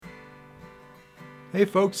Hey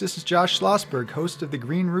folks, this is Josh Schlossberg, host of the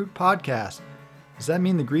Green Root Podcast. Does that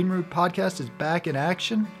mean the Green Root Podcast is back in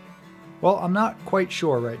action? Well, I'm not quite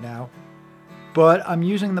sure right now, but I'm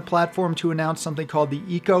using the platform to announce something called the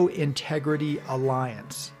Eco Integrity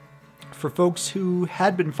Alliance. For folks who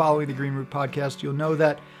had been following the Green Root Podcast, you'll know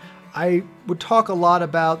that I would talk a lot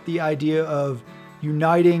about the idea of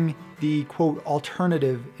uniting the, quote,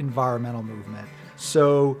 alternative environmental movement.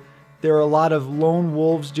 So there are a lot of lone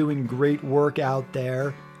wolves doing great work out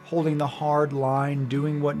there, holding the hard line,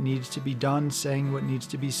 doing what needs to be done, saying what needs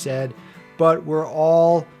to be said, but we're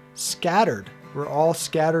all scattered. We're all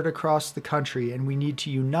scattered across the country, and we need to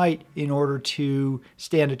unite in order to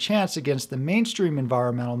stand a chance against the mainstream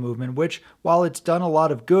environmental movement, which, while it's done a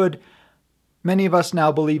lot of good, many of us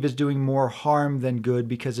now believe is doing more harm than good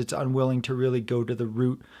because it's unwilling to really go to the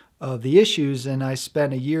root of the issues. And I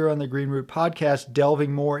spent a year on the Green Root Podcast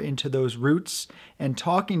delving more into those roots and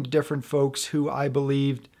talking to different folks who I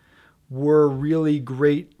believed were really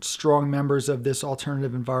great, strong members of this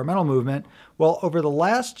alternative environmental movement. Well, over the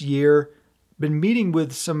last year, been meeting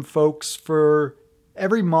with some folks for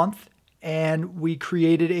every month, and we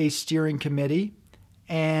created a steering committee,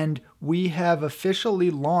 and we have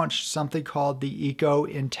officially launched something called the Eco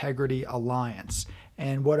Integrity Alliance.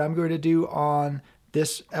 And what I'm going to do on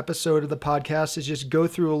this episode of the podcast is just go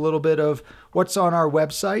through a little bit of what's on our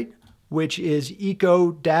website, which is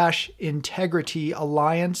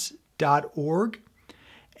eco-integrityalliance.org.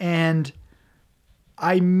 And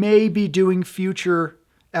I may be doing future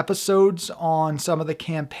episodes on some of the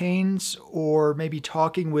campaigns, or maybe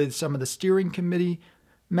talking with some of the steering committee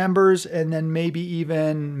members, and then maybe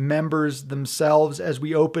even members themselves as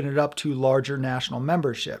we open it up to larger national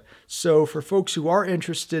membership. So for folks who are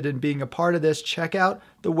interested in being a part of this, check out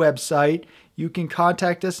the website. You can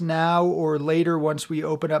contact us now or later once we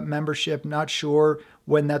open up membership. Not sure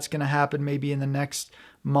when that's going to happen, maybe in the next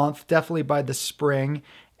month, definitely by the spring.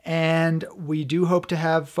 And we do hope to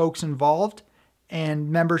have folks involved. And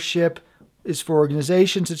membership is for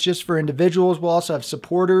organizations. It's just for individuals. We'll also have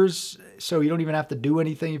supporters, so you don't even have to do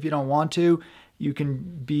anything if you don't want to. You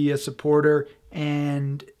can be a supporter,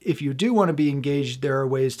 and if you do want to be engaged, there are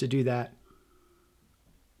ways to do that.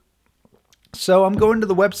 So I'm going to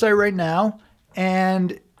the website right now,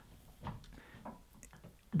 and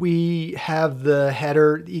we have the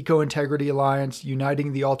header, Eco Integrity Alliance,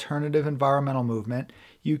 Uniting the Alternative Environmental Movement.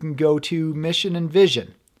 You can go to Mission and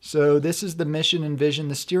Vision. So this is the mission and vision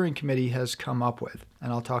the steering committee has come up with,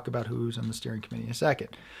 and I'll talk about who's on the steering committee in a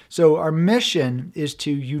second. So our mission is to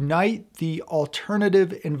unite the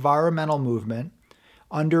alternative environmental movement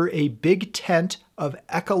under a big tent of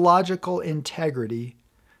ecological integrity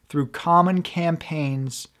through common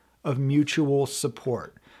campaigns of mutual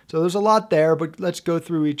support. So there's a lot there, but let's go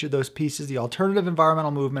through each of those pieces. The alternative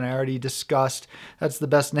environmental movement I already discussed. That's the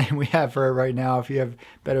best name we have for it right now. If you have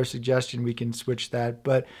better suggestion, we can switch that.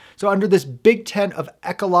 But so under this big tent of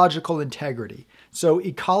ecological integrity. So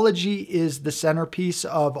ecology is the centerpiece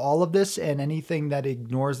of all of this, and anything that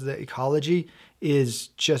ignores the ecology is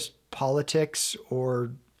just politics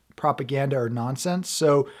or propaganda or nonsense.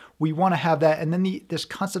 So we want to have that. And then this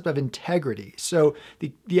concept of integrity. So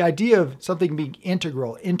the idea of something being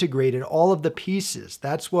integral, integrated, all of the pieces,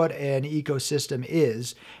 that's what an ecosystem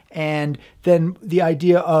is. And then the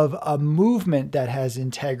idea of a movement that has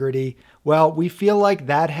integrity, well, we feel like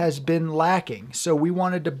that has been lacking. So we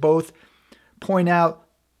wanted to both point out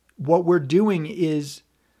what we're doing is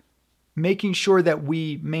making sure that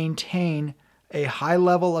we maintain a high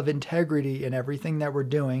level of integrity in everything that we're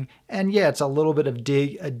doing. And yeah, it's a little bit of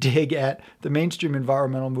a dig at the mainstream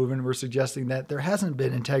environmental movement. We're suggesting that there hasn't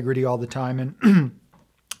been integrity all the time, and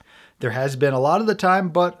there has been a lot of the time,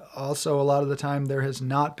 but also a lot of the time there has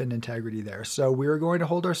not been integrity there. So we're going to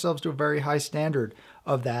hold ourselves to a very high standard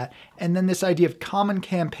of that. And then this idea of common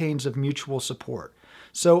campaigns of mutual support.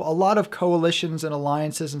 So a lot of coalitions and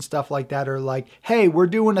alliances and stuff like that are like, hey, we're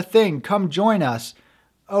doing a thing, come join us.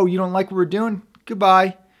 Oh, you don't like what we're doing?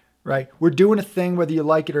 Goodbye, right? We're doing a thing whether you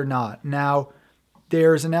like it or not. Now,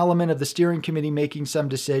 there's an element of the steering committee making some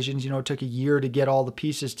decisions. It took a year to get all the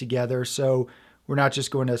pieces together, so we're not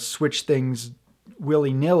just going to switch things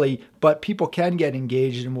willy-nilly, but people can get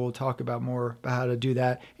engaged, and we'll talk about more about how to do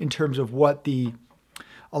that in terms of what the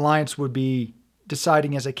alliance would be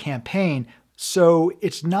deciding as a campaign. So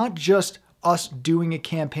it's not just us doing a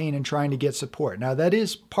campaign and trying to get support. Now, that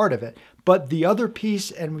is part of it. But the other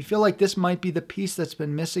piece, and we feel like this might be the piece that's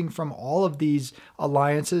been missing from all of these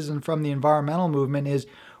alliances and from the environmental movement, is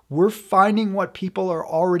we're finding what people are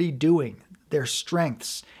already doing, their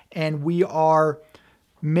strengths, and we are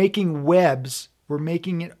making webs. We're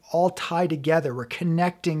making it all tie together. We're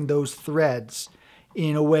connecting those threads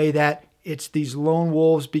in a way that it's these lone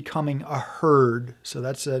wolves becoming a herd. So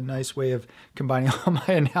that's a nice way of combining all my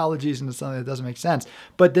analogies into something that doesn't make sense.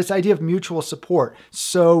 But this idea of mutual support.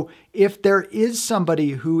 So if there is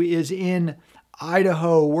somebody who is in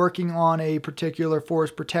Idaho working on a particular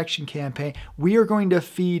forest protection campaign, we are going to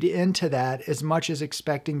feed into that as much as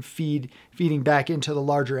expecting feeding back into the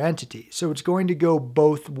larger entity. So it's going to go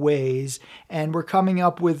both ways, and we're coming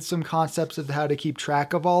up with some concepts of how to keep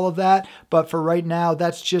track of all of that. But for right now,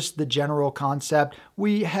 that's just the general concept.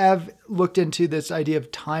 We have looked into this idea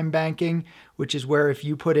of time banking, which is where if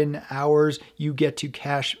you put in hours, you get to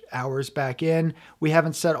cash hours back in. We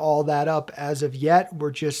haven't set all that up as of yet. We're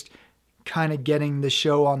just kind of getting the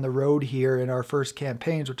show on the road here in our first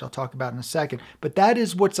campaigns, which I'll talk about in a second. But that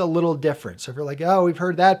is what's a little different. So if you're like, oh, we've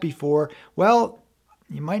heard that before, well,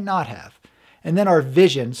 you might not have. And then our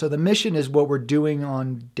vision. So the mission is what we're doing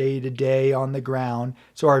on day to day on the ground.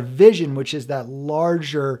 So our vision, which is that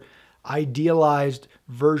larger idealized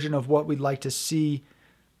version of what we'd like to see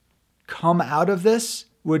come out of this,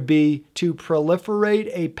 would be to proliferate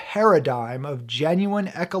a paradigm of genuine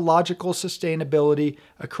ecological sustainability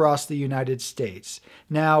across the United States.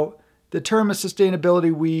 Now, the term of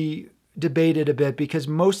sustainability we debated a bit because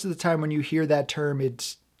most of the time when you hear that term,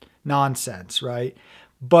 it's nonsense, right?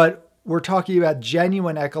 But we're talking about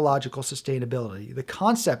genuine ecological sustainability. The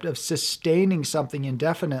concept of sustaining something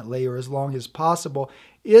indefinitely or as long as possible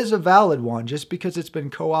is a valid one. Just because it's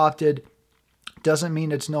been co-opted doesn't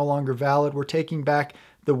mean it's no longer valid. We're taking back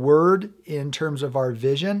the word in terms of our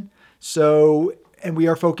vision. So, and we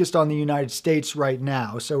are focused on the United States right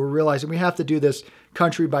now. So we're realizing we have to do this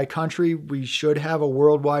country by country. We should have a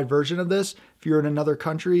worldwide version of this. If you're in another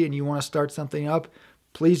country and you want to start something up,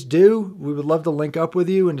 please do. We would love to link up with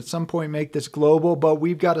you and at some point make this global, but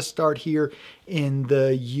we've got to start here in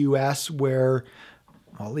the US where,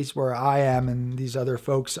 well, at least where I am and these other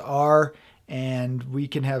folks are. And we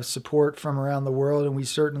can have support from around the world. And we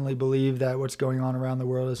certainly believe that what's going on around the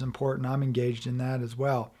world is important. I'm engaged in that as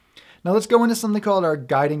well. Now let's go into something called our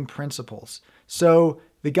guiding principles. So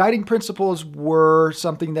the guiding principles were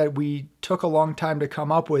something that we took a long time to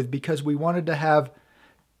come up with because we wanted to have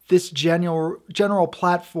this general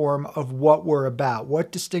platform of what we're about,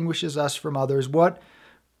 what distinguishes us from others, what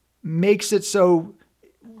makes it so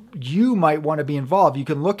you might want to be involved. You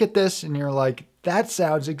can look at this and you're like, that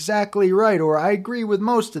sounds exactly right. Or I agree with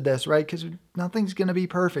most of this, right? Because nothing's going to be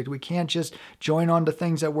perfect. We can't just join on to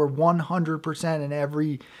things that were 100% in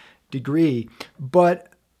every degree.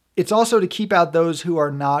 But it's also to keep out those who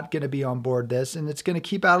are not going to be on board this. And it's going to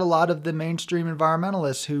keep out a lot of the mainstream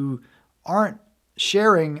environmentalists who aren't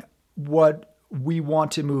sharing what we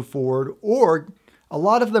want to move forward, or a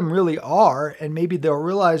lot of them really are, and maybe they'll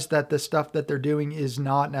realize that the stuff that they're doing is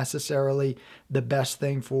not necessarily the best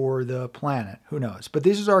thing for the planet. Who knows? But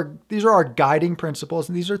these are our guiding principles,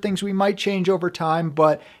 and these are things we might change over time,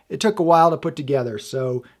 but it took a while to put together,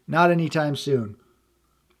 so not anytime soon.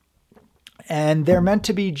 And they're meant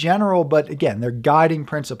to be general, but again, they're guiding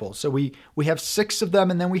principles. So we have 6 of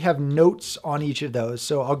them, and then we have notes on each of those.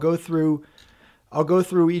 So I'll go through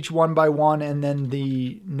each one by one and then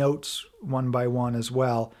the notes one by one as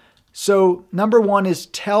well. So number 1 is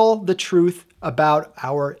tell the truth about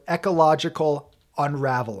our ecological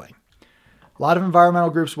unraveling. A lot of environmental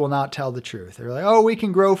groups will not tell the truth. They're like, oh, we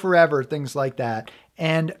can grow forever, things like that.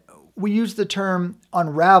 And we use the term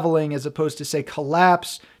unraveling as opposed to say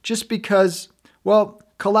collapse just because, well,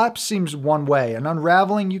 collapse seems one way. And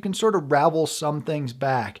unraveling, you can sort of ravel some things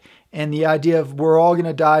back. And the idea of we're all going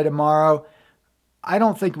to die tomorrow, I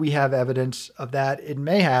don't think we have evidence of that. It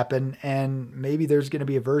may happen, and maybe there's going to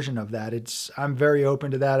be a version of that. I'm very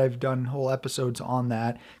open to that. I've done whole episodes on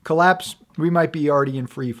that. Collapse, we might be already in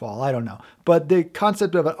free fall. I don't know. But the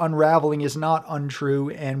concept of unraveling is not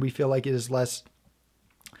untrue, and we feel like it is less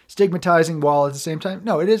stigmatizing while at the same time,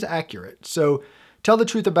 no, it is accurate. So tell the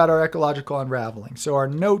truth about our ecological unraveling. So our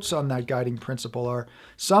notes on that guiding principle are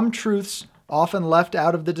some truths often left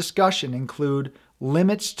out of the discussion include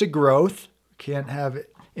limits to growth. Can't have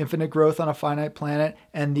infinite growth on a finite planet,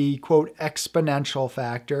 and the quote exponential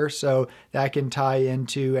factor. So that can tie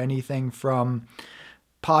into anything from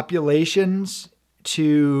populations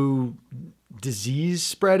to disease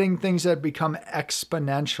spreading, things that become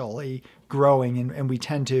exponentially growing, and we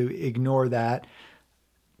tend to ignore that.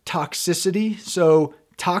 Toxicity. So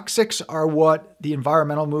toxics are what the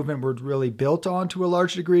environmental movement was really built on to a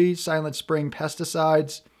large degree. Silent Spring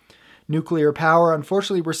pesticides. Nuclear power.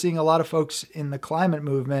 Unfortunately, we're seeing a lot of folks in the climate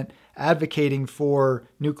movement advocating for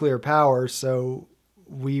nuclear power. So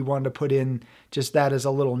we wanted to put in just that as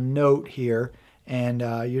a little note here. And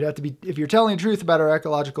you'd have to be, if you're telling the truth about our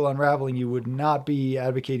ecological unraveling, you would not be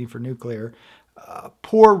advocating for nuclear.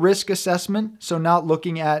 Poor risk assessment, so not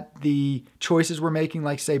looking at the choices we're making,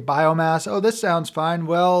 like say biomass. Oh, this sounds fine.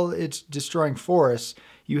 Well, it's destroying forests.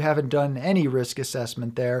 You haven't done any risk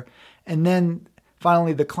assessment there. And then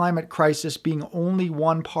finally, the climate crisis being only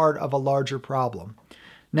one part of a larger problem.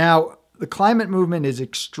 Now, the climate movement is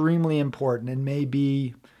extremely important and may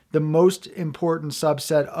be the most important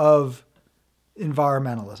subset of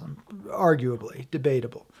environmentalism, arguably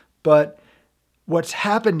debatable. But what's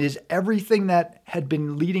happened is everything that had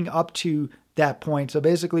been leading up to that point. So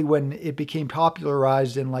basically, when it became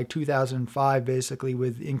popularized in like 2005, basically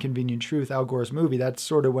with Inconvenient Truth, Al Gore's movie, that's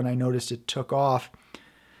sort of when I noticed it took off.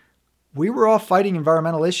 We were all fighting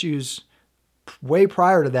environmental issues way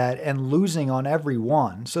prior to that and losing on every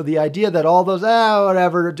one. So the idea that all those,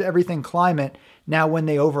 whatever, everything climate, now when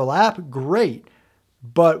they overlap, great.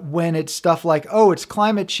 But when it's stuff like, oh, it's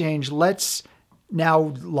climate change, let's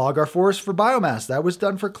now log our forests for biomass. That was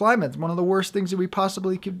done for climate. It's one of the worst things that we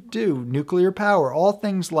possibly could do. Nuclear power, all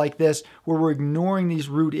things like this, where we're ignoring these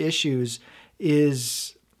root issues,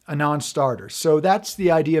 is a non-starter. So that's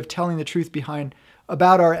the idea of telling the truth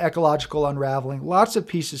about our ecological unraveling. Lots of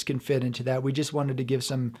pieces can fit into that. We just wanted to give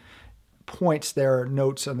some points there,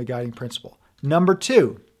 notes on the guiding principle. Number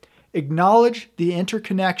 2, acknowledge the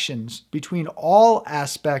interconnections between all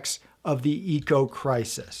aspects of the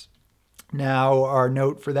eco-crisis. Now, our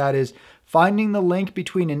note for that is finding the link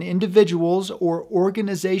between an individual's or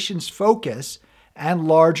organization's focus and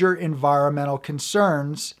larger environmental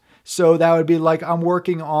concerns. So that would be like, I'm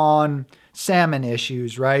working on salmon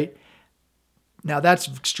issues, right? Now, that's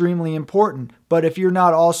extremely important. But if you're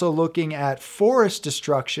not also looking at forest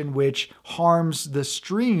destruction, which harms the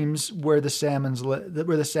streams where the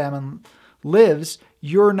salmon lives,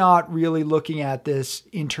 you're not really looking at this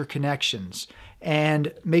interconnections.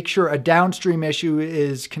 And make sure a downstream issue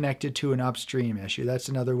is connected to an upstream issue. That's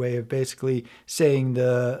another way of basically saying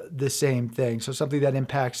the same thing. So something that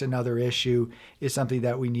impacts another issue is something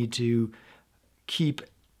that we need to keep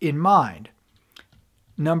in mind.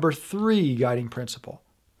 Number 3 guiding principle,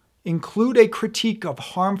 include a critique of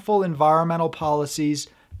harmful environmental policies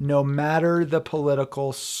no matter the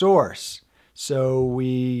political source. So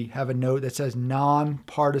we have a note that says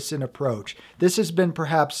nonpartisan approach. This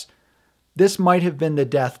might have been the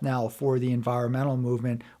death knell for the environmental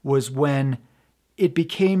movement, was when it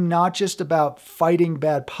became not just about fighting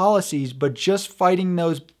bad policies, but just fighting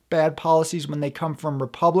those bad policies when they come from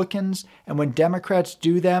Republicans, and when Democrats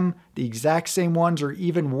do them, the exact same ones or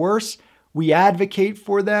even worse, we advocate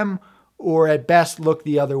for them or at best look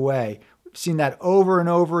the other way. We've seen that over and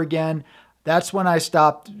over again. That's when I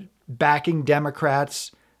stopped backing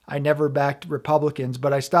Democrats. I never backed Republicans,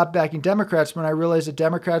 but I stopped backing Democrats when I realized that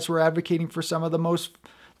Democrats were advocating for some of the most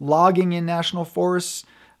logging in national forests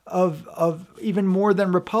of even more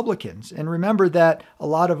than Republicans. And remember that a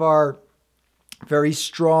lot of our very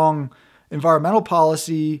strong environmental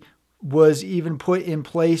policy was even put in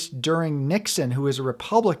place during Nixon, who is a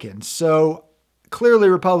Republican. So clearly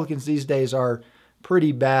Republicans these days are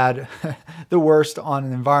pretty bad, the worst on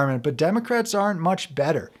an environment, but Democrats aren't much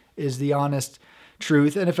better, is the honest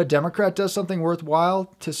truth. And if a Democrat does something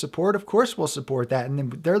worthwhile to support, of course we'll support that.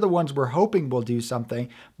 And they're the ones we're hoping will do something.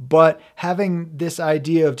 But having this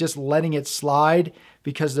idea of just letting it slide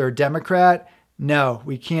because they're a Democrat, no,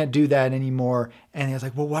 we can't do that anymore. And it's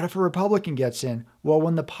like, well, what if a Republican gets in? Well,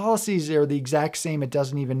 when the policies are the exact same, it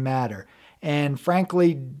doesn't even matter. And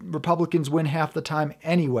frankly, Republicans win half the time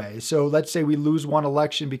anyway. So let's say we lose one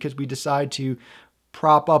election because we decide to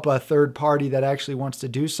prop up a third party that actually wants to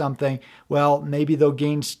do something. Well, maybe they'll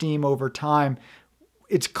gain steam over time.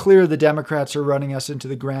 It's clear the Democrats are running us into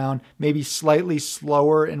the ground, maybe slightly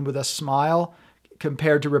slower and with a smile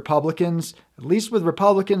compared to Republicans. At least with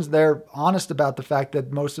Republicans, they're honest about the fact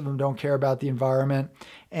that most of them don't care about the environment.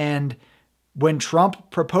 And when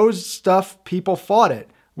Trump proposed stuff, people fought it.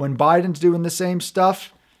 When Biden's doing the same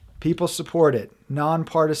stuff, people support it.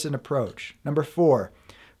 Nonpartisan approach. Number 4,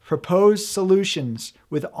 propose solutions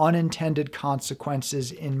with unintended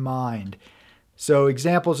consequences in mind. So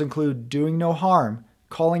examples include doing no harm,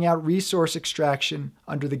 calling out resource extraction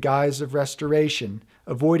under the guise of restoration,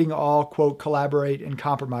 avoiding all, quote, collaborate and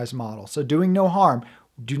compromise model. So doing no harm.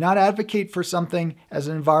 Do not advocate for something as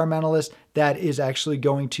an environmentalist that is actually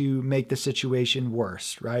going to make the situation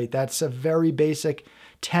worse, right? That's a very basic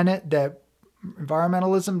tenet that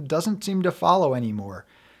environmentalism doesn't seem to follow anymore.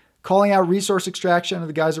 Calling out resource extraction under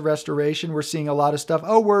the guise of restoration. We're seeing a lot of stuff.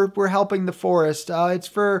 Oh, we're helping the forest. It's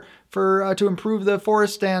for to improve the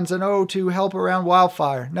forest stands and to help around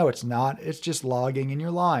wildfire. No, it's not. It's just logging, and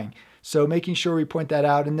you're lying. So making sure we point that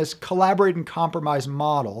out in this collaborate and compromise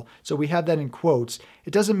model. So we have that in quotes.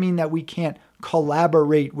 It doesn't mean that we can't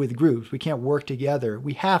collaborate with groups. We can't work together.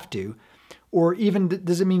 We have to. Or even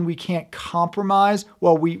does it mean we can't compromise?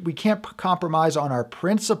 Well, we can't compromise on our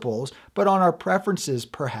principles, but on our preferences,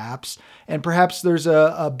 perhaps. And perhaps there's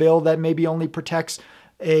a bill that maybe only protects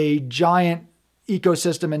a giant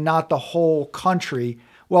ecosystem and not the whole country.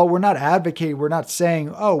 Well, we're not advocating, we're not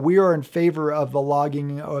saying, oh, we are in favor of the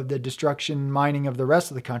logging or the destruction, mining of the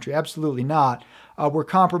rest of the country. Absolutely not. We're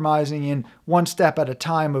compromising in one step at a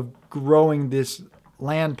time of growing this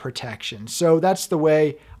land protection. So that's the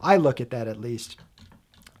way I look at that, at least.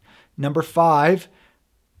 Number 5,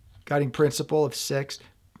 guiding principle of 6.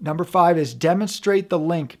 Number 5 is demonstrate the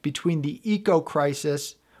link between the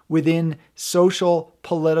eco-crisis within social,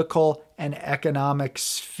 political, and economic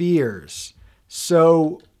spheres.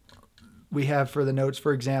 So we have for the notes,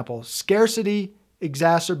 for example, scarcity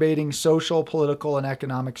exacerbating social, political, and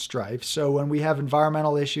economic strife. So when we have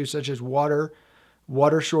environmental issues such as water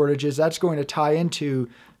shortages, that's going to tie into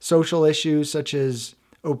social issues such as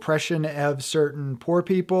oppression of certain poor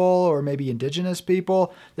people or maybe indigenous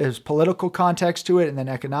people. There's political context to it and then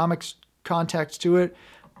economic context to it.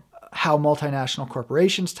 How multinational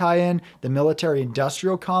corporations tie in, the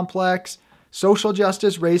military-industrial complex, social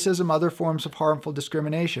justice, racism, other forms of harmful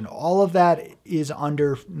discrimination. All of that is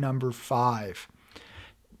under number 5.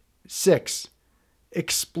 6,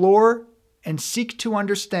 explore and seek to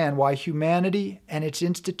understand why humanity and its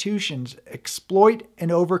institutions exploit and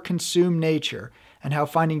overconsume nature, and how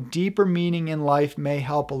finding deeper meaning in life may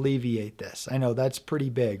help alleviate this. I know that's pretty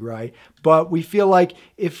big, right? But we feel like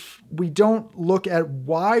if we don't look at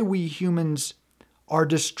why we humans are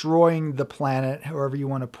destroying the planet, however you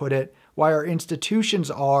want to put it, why our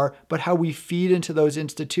institutions are, but how we feed into those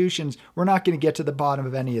institutions, we're not going to get to the bottom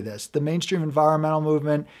of any of this. The mainstream environmental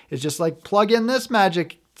movement is just like, plug in this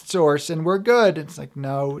magic source and we're good. It's like,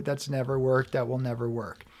 no, that's never worked. That will never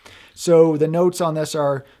work. So the notes on this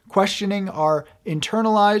are questioning our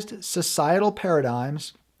internalized societal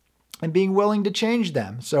paradigms and being willing to change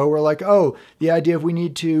them. So we're like, oh, the idea of we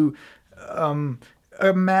need to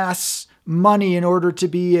amass money in order to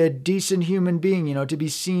be a decent human being, to be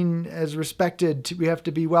seen as respected, we have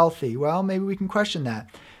to be wealthy. Well, maybe we can question that.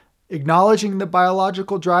 Acknowledging the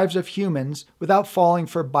biological drives of humans without falling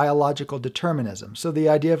for biological determinism. So the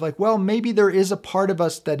idea of like, well, maybe there is a part of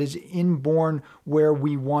us that is inborn where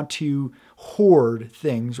we want to hoard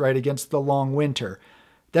things, right, against the long winter.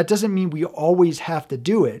 That doesn't mean we always have to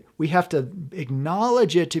do it. We have to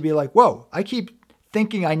acknowledge it to be like, whoa, I keep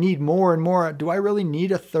thinking I need more and more. Do I really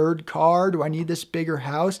need a third car? Do I need this bigger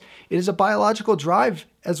house? It is a biological drive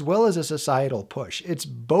as well as a societal push. It's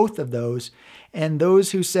both of those. And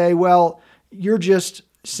those who say, well, you're just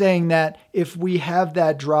saying that if we have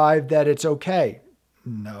that drive that it's okay.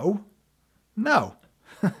 No. No.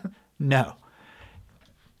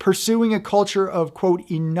 Pursuing a culture of, quote,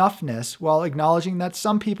 enoughness while acknowledging that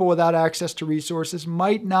some people without access to resources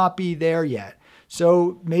might not be there yet.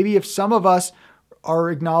 So maybe if some of us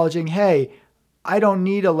are acknowledging, hey, I don't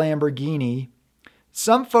need a Lamborghini.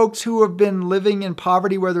 Some folks who have been living in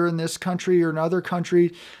poverty, whether in this country or in other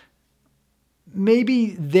countries,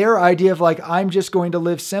 maybe their idea of like, I'm just going to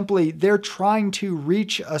live simply, they're trying to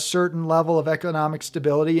reach a certain level of economic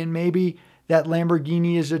stability, and maybe that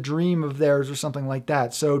Lamborghini is a dream of theirs or something like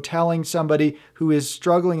that. So telling somebody who is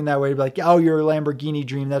struggling in that way to be like, oh, your Lamborghini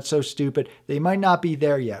dream, that's so stupid. They might not be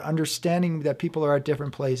there yet. Understanding that people are at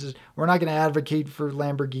different places. We're not going to advocate for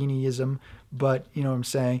Lamborghiniism, but you know what I'm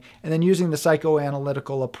saying. And then using the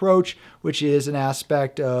psychoanalytical approach, which is an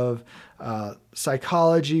aspect of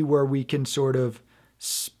psychology where we can sort of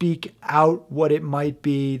speak out what it might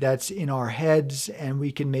be that's in our heads, and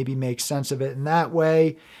we can maybe make sense of it in that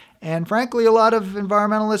way. And frankly, a lot of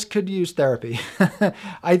environmentalists could use therapy.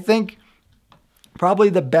 I think probably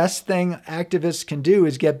the best thing activists can do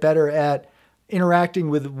is get better at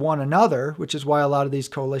interacting with one another, which is why a lot of these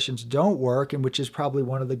coalitions don't work, and which is probably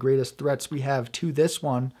one of the greatest threats we have to this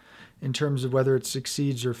one in terms of whether it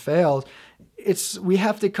succeeds or fails. We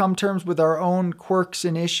have to come to terms with our own quirks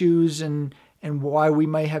and issues and why we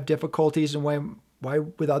may have difficulties and why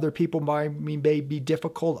with other people we may be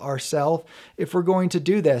difficult ourselves if we're going to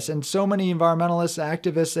do this. And so many environmentalists,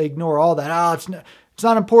 activists, they ignore all that. It's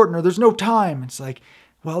not important, or there's no time. It's like,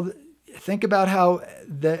 well, think about how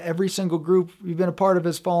every single group you've been a part of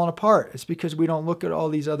has fallen apart. It's because we don't look at all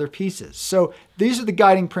these other pieces. So these are the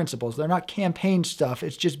guiding principles. They're not campaign stuff.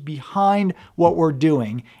 It's just behind what we're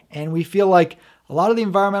doing. And we feel like a lot of the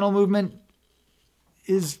environmental movement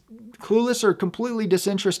is clueless or completely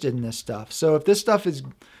disinterested in this stuff. So if this stuff is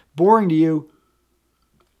boring to you,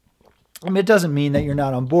 I mean, it doesn't mean that you're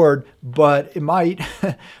not on board, but it might.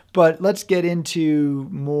 But let's get into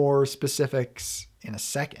more specifics in a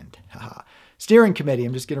second. Steering committee.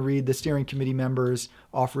 I'm just going to read the steering committee members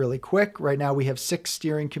off really quick. Right now, we have 6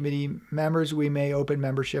 steering committee members. We may open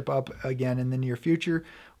membership up again in the near future.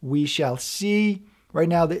 We shall see. Right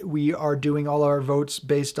now, that we are doing all our votes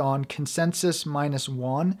based on consensus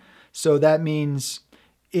 -1. So that means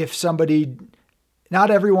if somebody,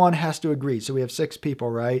 not everyone has to agree. So we have 6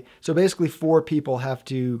 people, right? So basically 4 people have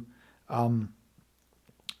to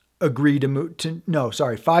agree to move to, no,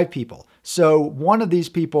 sorry, 5 people. So one of these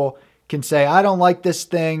people can say, I don't like this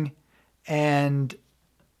thing. And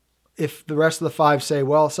if the rest of the 5 say,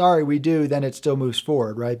 well, sorry, we do, then it still moves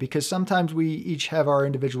forward, right? Because sometimes we each have our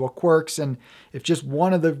individual quirks. And if just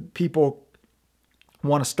one of the people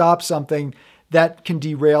want to stop something, that can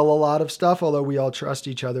derail a lot of stuff, although we all trust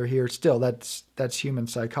each other here. Still, that's human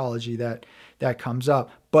psychology that comes up.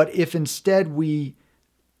 But if instead we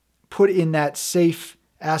put in that safe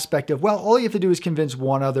aspect of, well, all you have to do is convince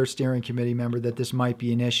one other steering committee member that this might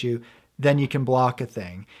be an issue, then you can block a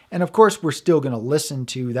thing. And of course, we're still going to listen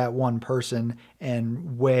to that one person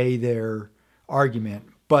and weigh their argument.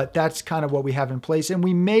 But that's kind of what we have in place. And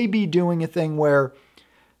we may be doing a thing where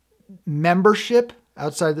membership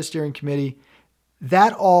outside the steering committee,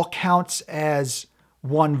 that all counts as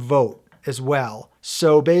one vote as well.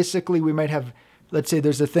 So basically, we might have, let's say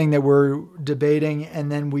there's a thing that we're debating,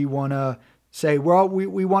 and then we want to say, well,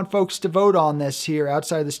 we want folks to vote on this here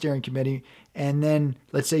outside the steering committee. And then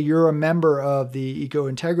let's say you're a member of the Eco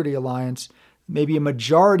Integrity Alliance, maybe a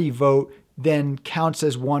majority vote then counts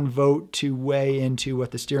as one vote to weigh into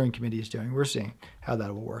what the steering committee is doing. We're seeing how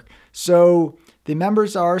that will work. So the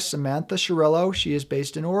members are Samantha Chirillo. She is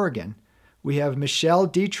based in Oregon. We have Michelle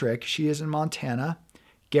Dietrich. She is in Montana.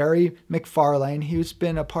 Gary McFarlane, who's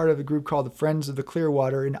been a part of a group called the Friends of the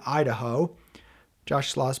Clearwater in Idaho.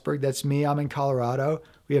 Josh Schlossberg, that's me. I'm in Colorado.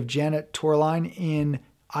 We have Janet Torline in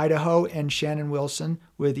Idaho and Shannon Wilson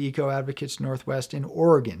with Eco Advocates Northwest in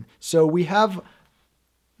Oregon. So we have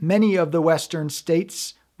many of the Western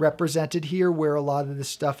states represented here where a lot of this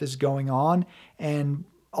stuff is going on. And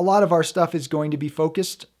a lot of our stuff is going to be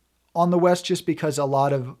focused on the West just because a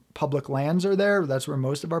lot of public lands are there. That's where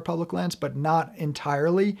most of our public lands, but not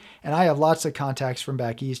entirely. And I have lots of contacts from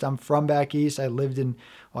back East. I'm from back East. I'm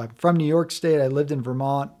from New York State. I lived in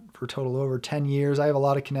Vermont for a total of over 10 years. I have a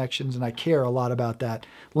lot of connections and I care a lot about that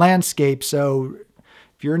landscape. So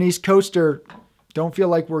if you're an East Coaster, don't feel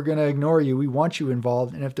like we're going to ignore you. We want you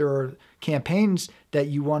involved. And if there are campaigns that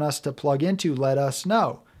you want us to plug into, let us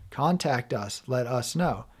know. Contact us. Let us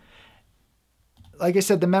know. Like I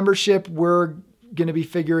said, the membership, we're going to be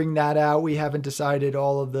figuring that out. We haven't decided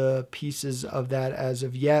all of the pieces of that as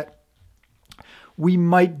of yet. We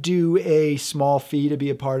might do a small fee to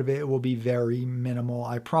be a part of it. It will be very minimal,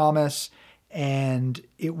 I promise. And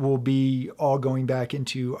it will be all going back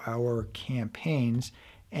into our campaigns.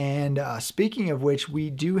 And speaking of which,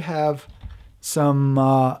 we do have some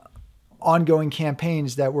ongoing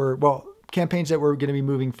campaigns that we're going to be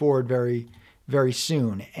moving forward very, very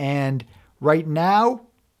soon. And right now,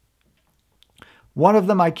 one of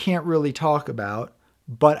them I can't really talk about,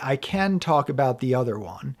 but I can talk about the other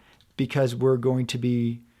one because we're going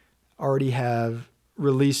to already have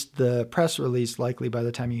released the press release likely by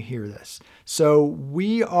the time you hear this. So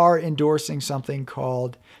we are endorsing something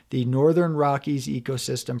called the Northern Rockies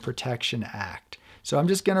Ecosystem Protection Act. So I'm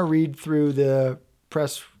just going to read through the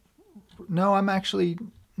press. No, I'm actually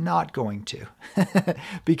not going to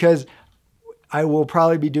because I will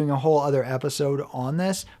probably be doing a whole other episode on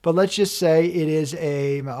this, but let's just say it is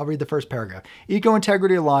I'll read the first paragraph. Eco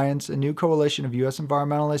Integrity Alliance, a new coalition of U.S.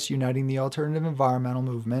 environmentalists uniting the alternative environmental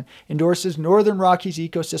movement, endorses Northern Rockies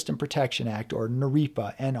Ecosystem Protection Act, or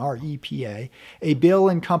NREPA, N-R-E-P-A, a bill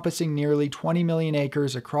encompassing nearly 20 million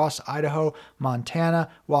acres across Idaho, Montana,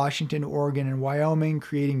 Washington, Oregon, and Wyoming,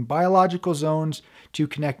 creating biological zones to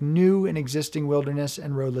connect new and existing wilderness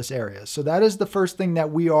and roadless areas. So that is the first thing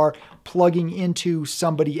that we are plugging into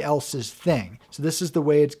somebody else's thing. So this is the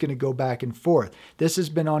way it's going to go back and forth. This has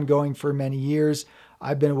been ongoing for many years.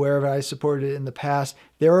 I've been aware of it. I supported it in the past.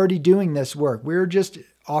 They're already doing this work. We're just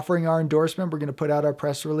offering our endorsement. We're going to put out our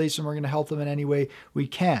press release and we're going to help them in any way we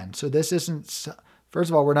can. So this isn't, first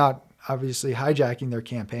of all, we're not obviously hijacking their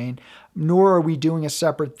campaign, nor are we doing a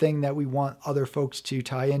separate thing that we want other folks to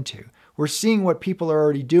tie into. We're seeing what people are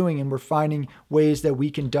already doing and we're finding ways that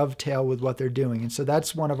we can dovetail with what they're doing. And so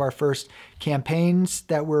that's one of our first campaigns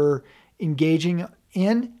that we're engaging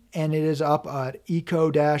in, and it is up at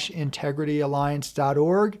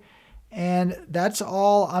eco-integrityalliance.org. And that's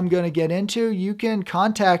all I'm going to get into. You can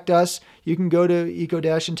contact us. You can go to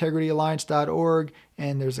eco-integrityalliance.org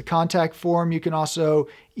and there's a contact form. You can also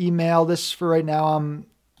email this. For right now,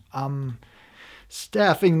 I'm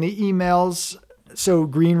staffing the emails. So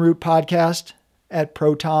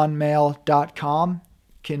greenrootpodcast@protonmail.com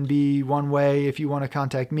can be one way if you want to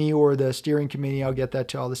contact me or the steering committee. I'll get that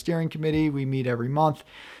to all the steering committee. We meet every month.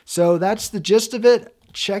 So that's the gist of it.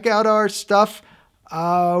 Check out our stuff.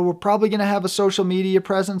 We're probably going to have a social media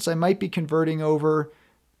presence. I might be converting over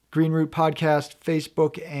Green Root Podcast,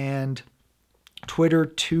 Facebook, and Twitter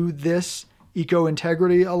to this Eco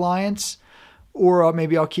Integrity Alliance, or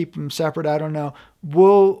maybe I'll keep them separate. I don't know.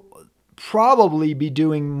 We'll probably be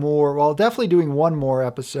doing more. Well, definitely doing one more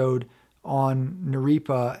episode on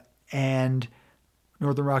NAREPA and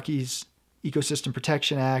Northern Rockies Ecosystem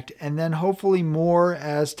Protection Act, and then hopefully more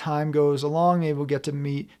as time goes along. Maybe we'll get to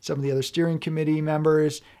meet some of the other steering committee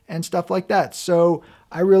members and stuff like that. So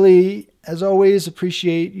I really, as always,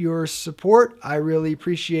 appreciate your support. I really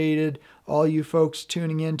appreciated all you folks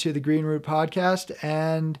tuning into the Green Root Podcast.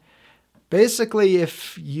 And basically,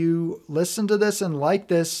 if you listen to this and like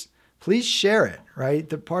this, please share it, right?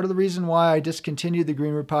 The part of the reason why I discontinued the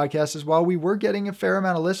Green Root Podcast is while we were getting a fair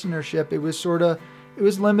amount of listenership, it was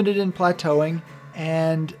limited and plateauing,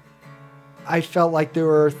 and I felt like there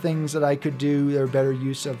were things that I could do that are better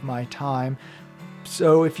use of my time.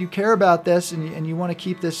 So if you care about this and you want to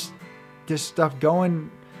keep this stuff going,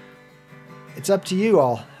 it's up to you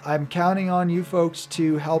all. I'm counting on you folks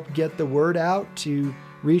to help get the word out, to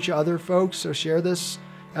reach other folks. So share this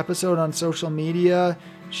episode on social media,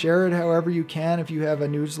 share it however you can if you have a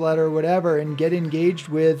newsletter or whatever, and get engaged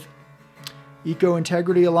with Eco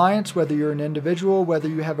Integrity Alliance, whether you're an individual, whether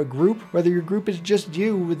you have a group, whether your group is just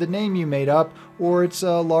you with the name you made up, or it's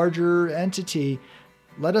a larger entity.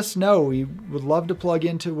 Let us know. We would love to plug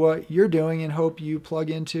into what you're doing and hope you plug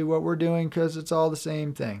into what we're doing, because it's all the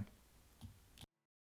same thing.